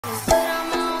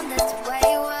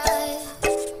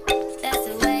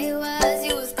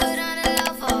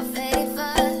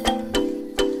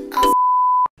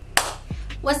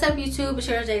YouTube, it's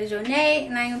your girl Jada,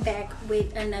 and I am back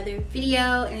with another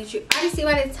video. And as you already see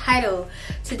by the title,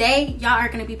 today y'all are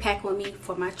gonna be packing with me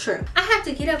for my trip. I have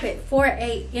to get up at 4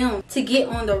 a.m. to get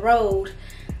on the road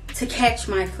to catch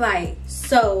my flight.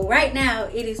 So right now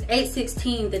it is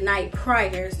 8:16 the night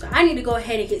prior, so I need to go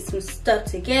ahead and get some stuff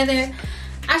together.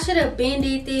 I should have been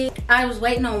did this. I was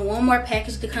waiting on one more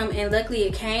package to come and luckily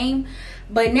it came.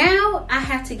 But now I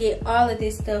have to get all of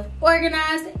this stuff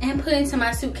organized and put into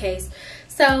my suitcase.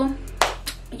 So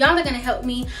y'all are gonna help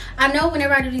me. I know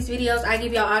whenever I do these videos, I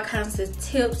give y'all all kinds of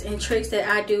tips and tricks that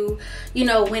I do, you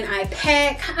know, when I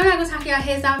pack. I'm not gonna talk y'all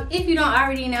heads off. If you don't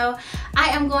already know, I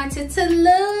am going to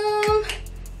Tulum,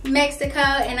 Mexico,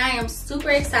 and I am super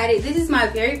excited. This is my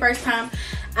very first time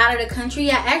out of the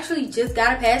country. I actually just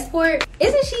got a passport.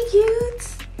 Isn't she cute?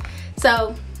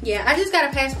 So yeah, I just got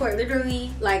a passport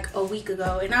literally like a week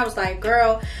ago, and I was like,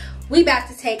 girl, we about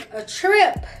to take a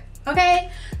trip,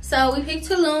 okay? So we picked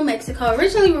Tulum, Mexico.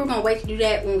 Originally we were gonna wait to do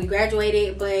that when we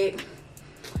graduated, but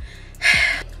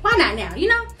why not now, you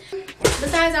know?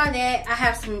 Besides all that, I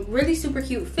have some really super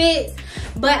cute fits,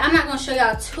 but I'm not gonna show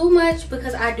y'all too much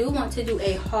because I do want to do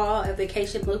a haul, a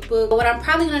vacation lookbook. But what I'm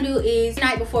probably gonna do is the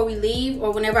night before we leave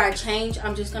or whenever I change,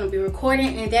 I'm just gonna be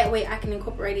recording, and that way I can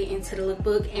incorporate it into the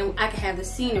lookbook and I can have the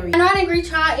scenery. I know I didn't greet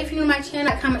y'all. If you're new to my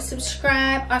channel, comment,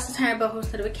 subscribe, also turn on bell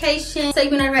post notifications so you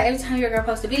can know every time your girl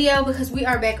posts a video, because we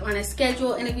are back on a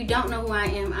schedule. And if you don't know who I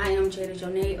am Jada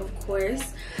Jonay, of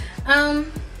course.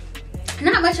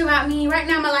 Not much about me right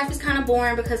now. My life is kind of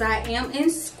boring because I am in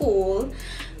school,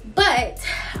 but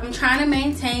I'm trying to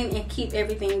maintain and keep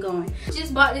everything going.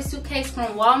 Just bought this suitcase from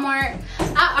Walmart.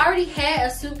 I already had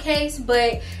a suitcase,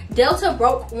 but Delta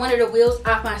broke one of the wheels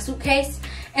off my suitcase,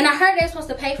 and I heard they're supposed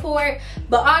to pay for it,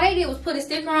 but all they did was put a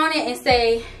sticker on it and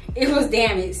say it was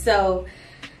damaged. So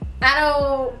I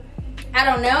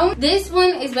don't know. This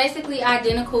one is basically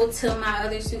identical to my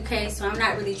other suitcase, so I'm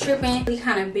not really tripping. It's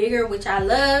kind of bigger, which I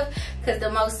love, because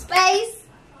the more space,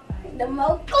 the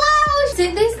more clothes.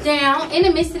 Sit this down. In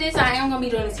the midst of this, I am going to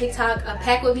be doing a TikTok, a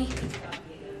pack with me.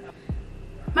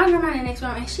 My grandma in the next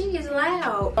room, and she is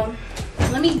loud.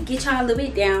 Let me get y'all a little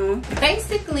bit down.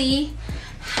 Basically,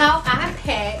 how I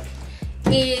pack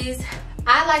is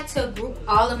I like to group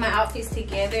all of my outfits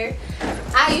together.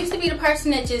 I used to be the person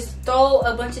that just throw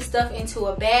a bunch of stuff into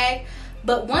a bag,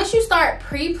 but once you start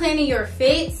pre-planning your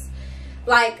fits,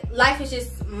 like, life is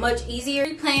just much easier.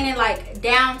 Pre-planning, like,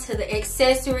 down to the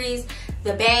accessories,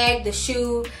 the bag, the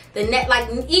shoe, the net, like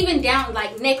even down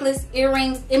like necklace,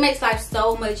 earrings. It makes life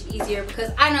so much easier,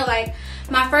 because I know, like,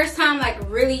 my first time like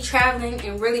really traveling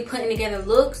and really putting together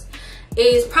looks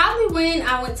is probably when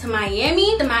I went to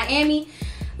Miami.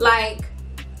 Like,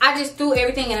 I just threw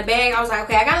everything in a bag. I was like,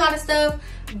 okay, I got a lot of stuff,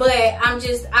 but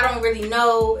I don't really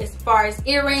know as far as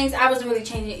earrings. I wasn't really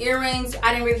changing earrings.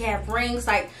 I didn't really have rings.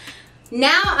 Like,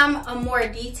 now I'm a more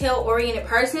detail oriented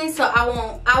person, so I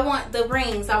want the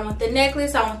rings, I want the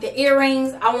necklace, I want the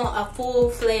earrings, I want a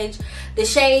full-fledged, the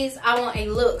shades, I want a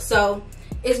look. So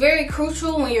it's very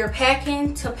crucial when you're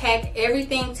packing to pack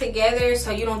everything together so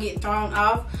you don't get thrown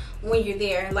off when you're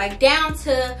there. Like, down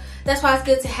to, that's why it's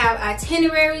good to have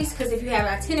itineraries, because if you have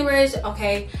itineraries,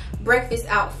 okay, breakfast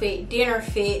outfit, dinner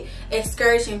fit,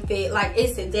 excursion fit, like,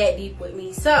 it's that deep with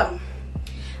me. So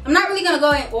I'm not really gonna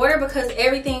go in order because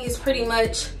everything is pretty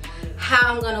much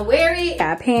how I'm gonna wear it.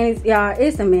 Got panties, y'all,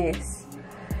 it's a mess.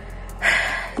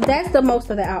 That's the most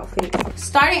of the outfit.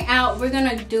 Starting out, we're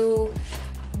gonna do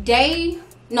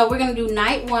we're gonna do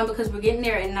night one, because we're getting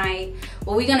there at night.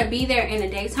 Well, we're gonna be there in the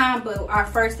daytime, but our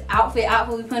first outfit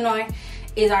we put on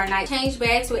is our night. Change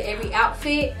bags with every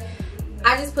outfit.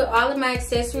 I just put all of my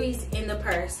accessories in the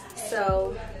purse.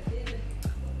 So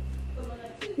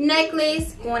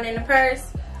necklace going in the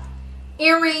purse,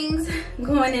 earrings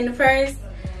going in the purse,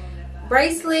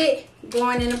 bracelet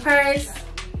going in the purse,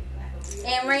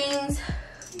 and rings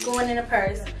going in the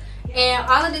purse. And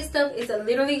all of this stuff is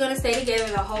literally going to stay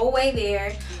together the whole way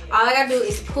there. All I gotta do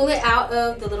is pull it out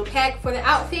of the little pack for the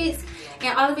outfits,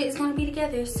 and all of it is going to be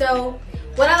together. So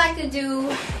what I like to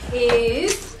do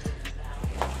is,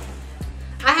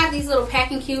 I have these little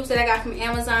packing cubes that I got from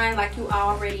Amazon, like you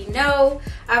already know.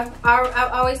 I've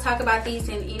always talk about these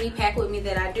in any pack with me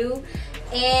that I do.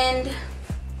 And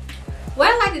what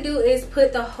I like to do is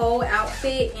put the whole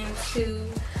outfit into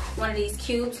one of these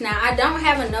cubes. Now, I don't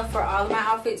have enough for all of my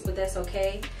outfits, but that's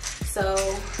okay. So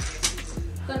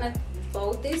I'm gonna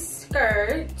fold this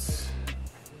skirt.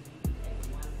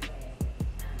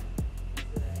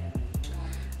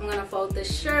 I'm gonna fold the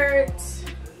shirt.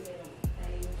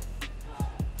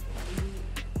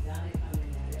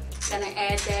 Gonna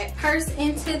add that purse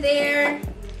into there.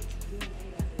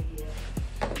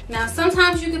 Now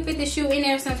sometimes you can fit the shoe in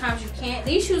there, sometimes you can't.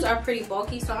 These shoes are pretty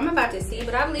bulky, so I'm about to see,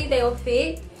 but I believe they'll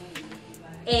fit.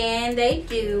 And they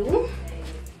do.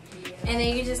 And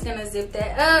then you're just gonna zip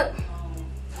that up.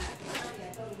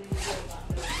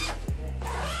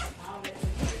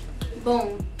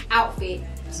 Boom, outfit.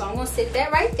 So I'm gonna sit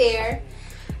that right there.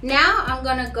 Now I'm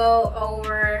gonna go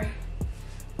over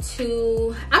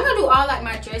to, I'm gonna do all like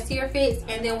my dressier fits,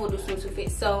 and then we'll do swimsuit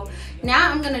fits. So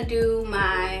now I'm gonna do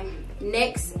my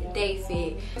next day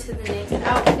fit. To the next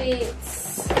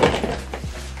outfits.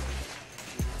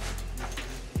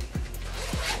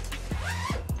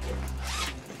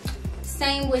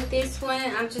 Same with this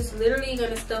one. I'm just literally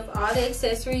gonna stuff all the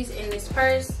accessories in this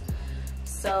purse.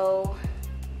 So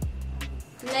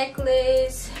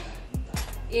necklace,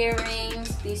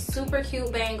 earrings, these super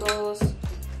cute bangles,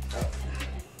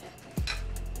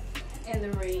 and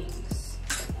the rings.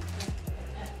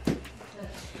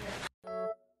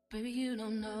 Baby, you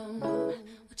don't know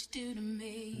what you do to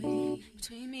me.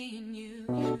 Between me and you,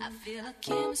 I feel a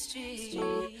chemistry.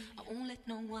 I won't let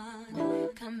no one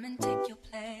come and take your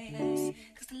place.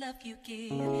 Cause the love you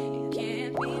give, it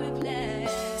can't be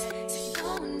replaced. So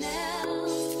no one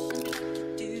else can do like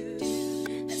you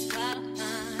do. That's why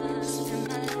I spend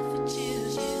my life with you.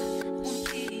 I wanna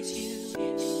please you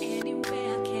in any way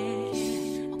I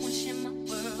can. I wanna share my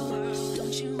world,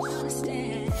 don't you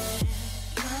understand?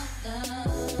 Your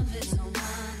love is no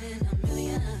one in a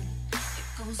million. It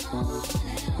goes on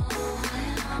and on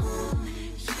and on.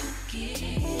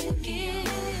 You give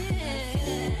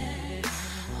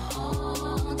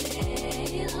all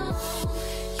day long.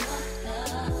 Your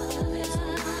love is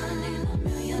one in a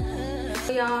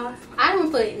million. Y'all, I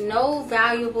don't put no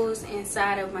valuables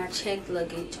inside of my checked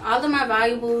luggage. All of my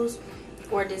valuables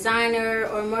or designer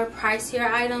or more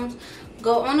pricier items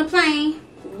go on the plane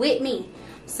with me.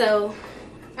 So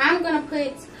I'm gonna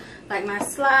put like my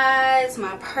slides,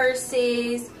 my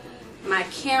purses, my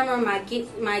camera, my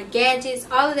gadgets,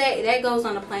 all of that goes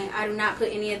on the plane. I do not put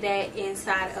any of that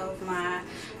inside of my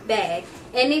bag,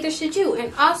 and neither should you.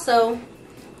 And also,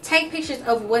 take pictures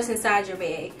of what's inside your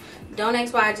bag. Don't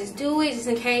ask why, just do it, just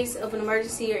in case of an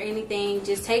emergency or anything.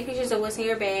 Just take pictures of what's in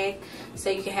your bag so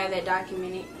you can have that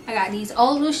documented. I got these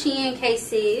old little Shein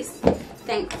cases,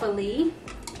 thankfully.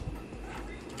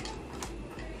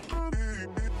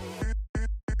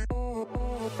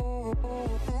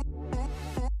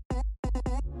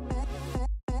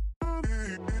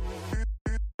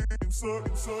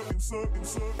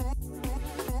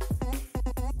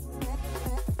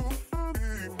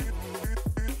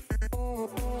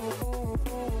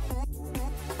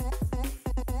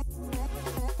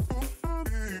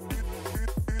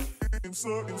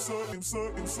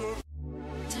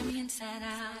 Turn me inside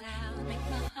out, make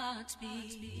my heart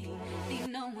beat. Leave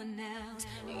no one else,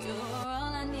 you're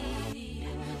all I need.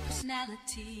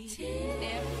 Personality,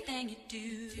 everything you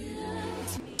do.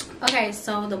 Okay,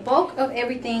 so the bulk of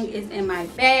everything is in my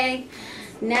bag.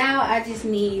 Now I just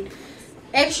need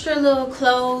extra little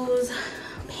clothes,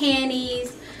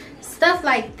 panties, stuff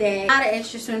like that. A lot of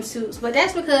extra swimsuits, but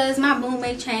that's because my mood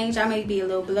may change. I may be a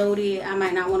little bloated. I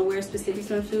might not want to wear a specific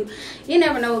swimsuit. You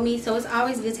never know with me, so it's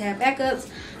always good to have backups.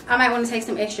 I might want to take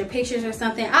some extra pictures or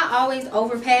something. I always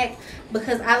overpack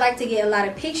because I like to get a lot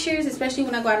of pictures, especially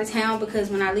when I go out of town,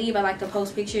 because when I leave I like to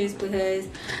post pictures because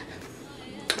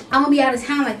I'm gonna be out of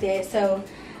town like that, so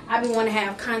I be want to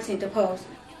have content to post.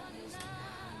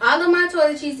 All of my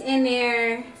toiletries in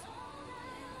there.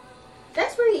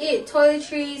 That's really it.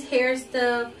 Toiletries, hair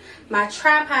stuff, my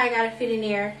tripod gotta fit in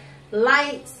there,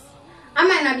 lights. I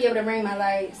might not be able to bring my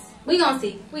lights. We gonna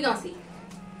see. We gonna see.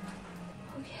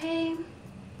 Okay.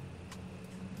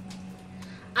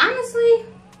 Honestly,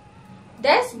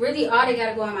 that's really all they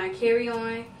gotta go in my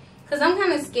carry-on. Because I'm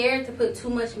kind of scared to put too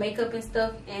much makeup and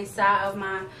stuff inside of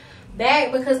my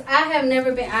bag because I have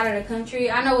never been out of the country.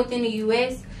 I know within the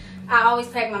US, I always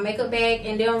pack my makeup bag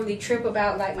and they don't really trip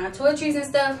about like my toiletries and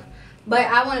stuff. But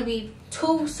I want to be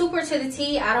super to the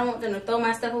T. I don't want them to throw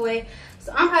my stuff away.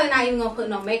 So I'm probably not even going to put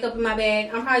no makeup in my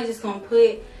bag. I'm probably just going to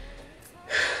put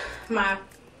my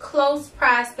close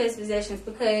prized possessions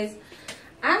because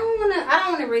I don't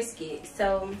want to risk it.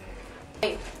 So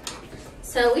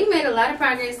we made a lot of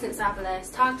progress since I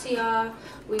last talked to y'all.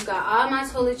 We've got all my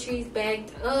toiletries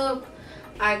bagged up.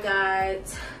 I got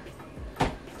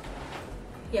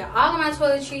all of my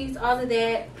toiletries, all of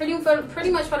that. Pretty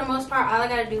much for the most part, all I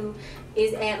gotta do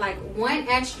is add like one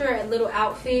extra little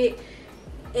outfit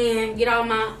and get all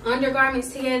my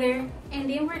undergarments together, and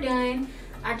then we're done.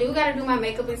 I do gotta do my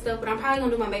makeup and stuff, but I'm probably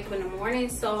gonna do my makeup in the morning,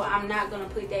 so I'm not gonna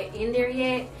put that in there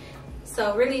yet.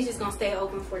 So really it's just gonna stay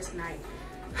open for tonight.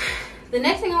 The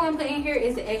next thing I'm gonna put in here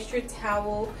is an extra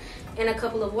towel and a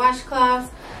couple of washcloths,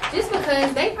 just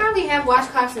because they probably have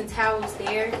washcloths and towels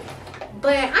there.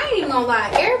 But I ain't even gonna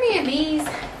lie, Airbnbs,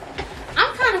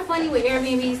 I'm kind of funny with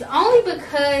Airbnbs only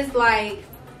because like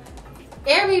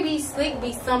Airbnb slick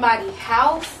be somebody's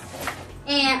house,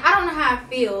 and I don't know how I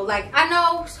feel. Like, I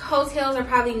know hotels are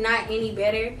probably not any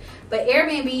better, but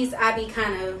Airbnbs I be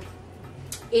kind of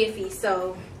iffy.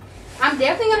 So I'm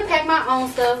definitely gonna pack my own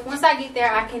stuff. Once I get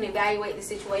there, I can evaluate the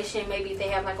situation. Maybe if they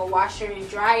have like a washer and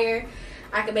dryer,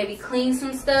 I can maybe clean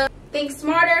some stuff. Think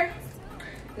smarter,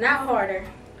 not harder.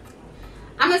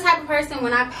 I'm the type of person,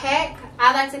 when I pack,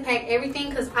 I like to pack everything,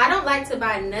 because I don't like to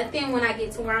buy nothing when I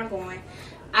get to where I'm going.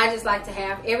 I just like to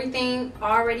have everything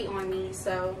already on me.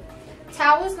 So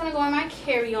towel is gonna go in my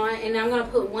carry-on, and I'm gonna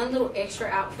put one little extra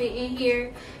outfit in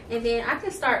here, and then I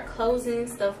can start closing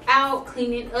stuff out,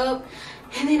 cleaning up,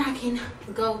 and then I can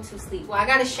go to sleep. Well, I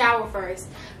gotta shower first,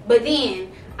 but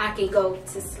then I can go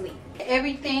to sleep.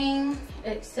 Everything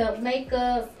except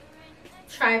makeup,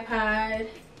 tripod.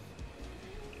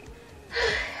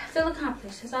 Feel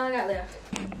accomplished. That's all I got left.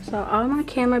 So all my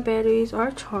camera batteries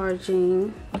are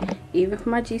charging, even for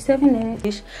my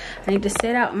G7X. I need to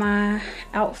set out my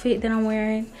outfit that I'm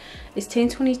wearing. It's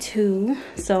 10:22,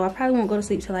 so I probably won't go to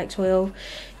sleep till like 12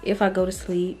 if I go to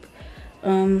sleep.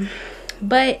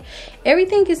 But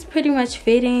everything is pretty much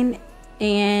fitting,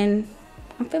 and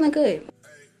I'm feeling good.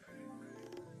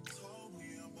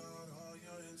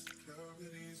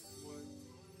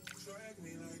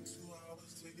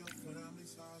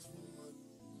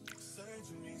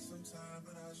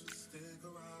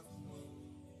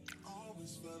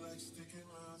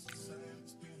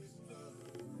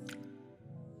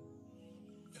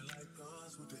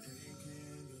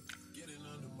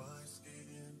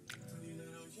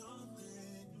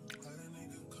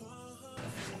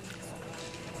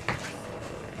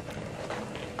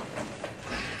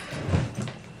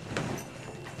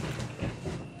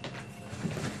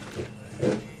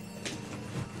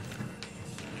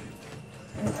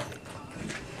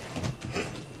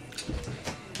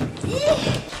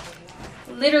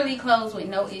 Literally clothes with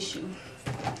no issue.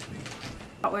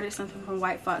 I ordered something from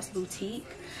White Fox Boutique,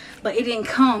 but it didn't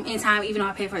come in time, even though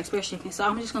I paid for express shipping. So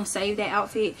I'm just gonna save that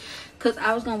outfit, because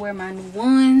I was gonna wear my new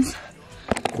ones.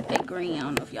 That green, I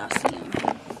don't know if y'all see them,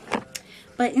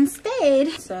 but instead,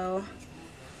 so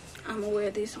I'm gonna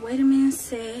wear this Wait a Minute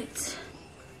set.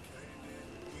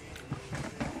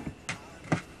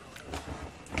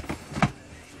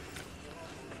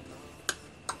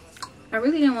 I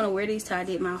really didn't want to wear these till I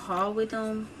did my haul with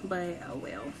them, but oh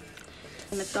well.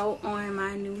 I'm gonna throw on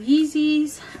my new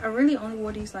Yeezys. I really only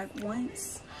wore these like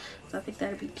once, so I think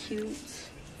that'd be cute.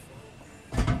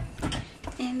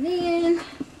 And then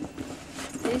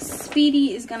this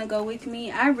Speedy is gonna go with me.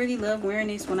 I really love wearing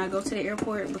this when I go to the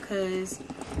airport, because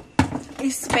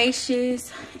it's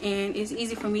spacious and it's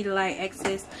easy for me to like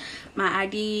access my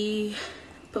ID,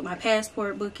 put my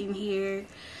passport book in here.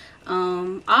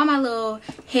 All my little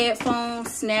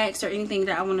headphones, snacks, or anything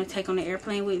that I want to take on the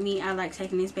airplane with me, I like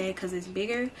taking this bag because it's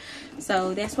bigger.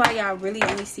 So that's why y'all really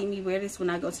only see me wear this when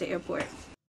I go to the airport.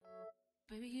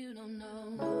 Baby, you don't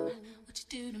know what you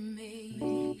do to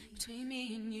me. Between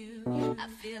me and you, I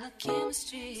feel a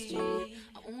chemistry.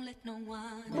 I won't let no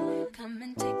one come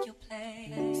and take your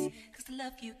place, 'cause the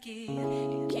love you give,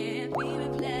 it can't be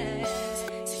replaced.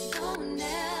 So no one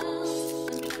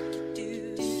else does like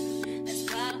you do. That's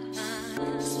why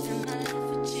I spend my life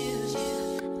with you.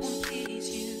 I wanna please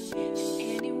you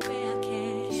any way I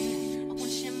can. I wanna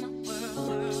share my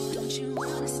world. Don't you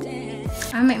understand?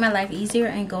 I make my life easier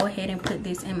and go ahead and put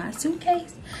this in my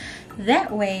suitcase.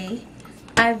 That way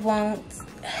I won't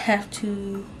have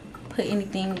to put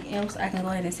anything else. I can go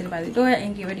ahead and sit by the door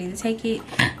and get ready to take it.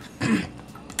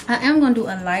 I am going to do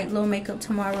a light little makeup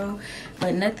tomorrow,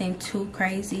 but nothing too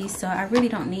crazy, so I really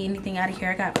don't need anything out of here.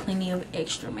 I got plenty of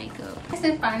extra makeup. That's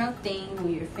the final thing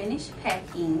when you're finished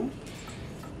packing,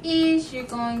 is you're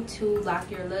going to lock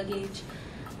your luggage.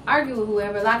 Argue with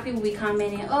whoever. A lot of people be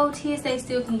commenting, oh, TSA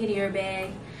still can get in your bag.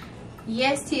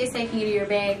 Yes, TSA can get in your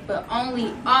bag, but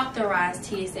only authorized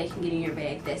TSA can get in your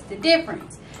bag. That's the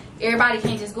difference. Everybody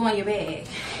can't just go in your bag.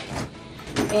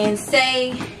 And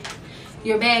say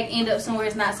your bag end up somewhere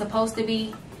it's not supposed to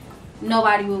be,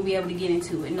 nobody will be able to get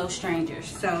into it, no strangers.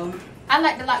 So I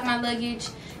like to lock my luggage.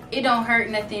 It don't hurt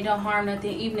nothing, it don't harm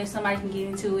nothing. Even if somebody can get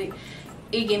into it,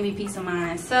 it gives me peace of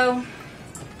mind. So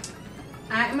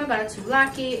I am about to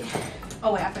lock it.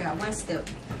 Oh wait, I forgot one step.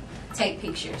 Take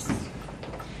pictures.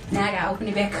 Now I gotta open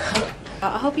it back up.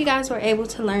 I hope you guys were able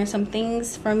to learn some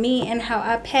things from me and how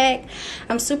I pack.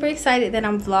 I'm super excited that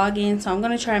I'm vlogging, so I'm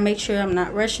going to try and make sure I'm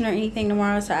not rushing or anything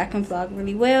tomorrow so I can vlog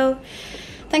really well.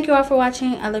 Thank you all for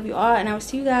watching. I love you all, and I will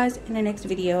see you guys in the next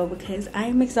video because I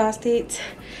am exhausted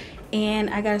and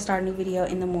I got to start a new video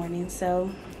in the morning.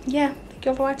 So yeah, thank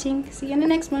you all for watching. See you in the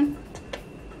next one.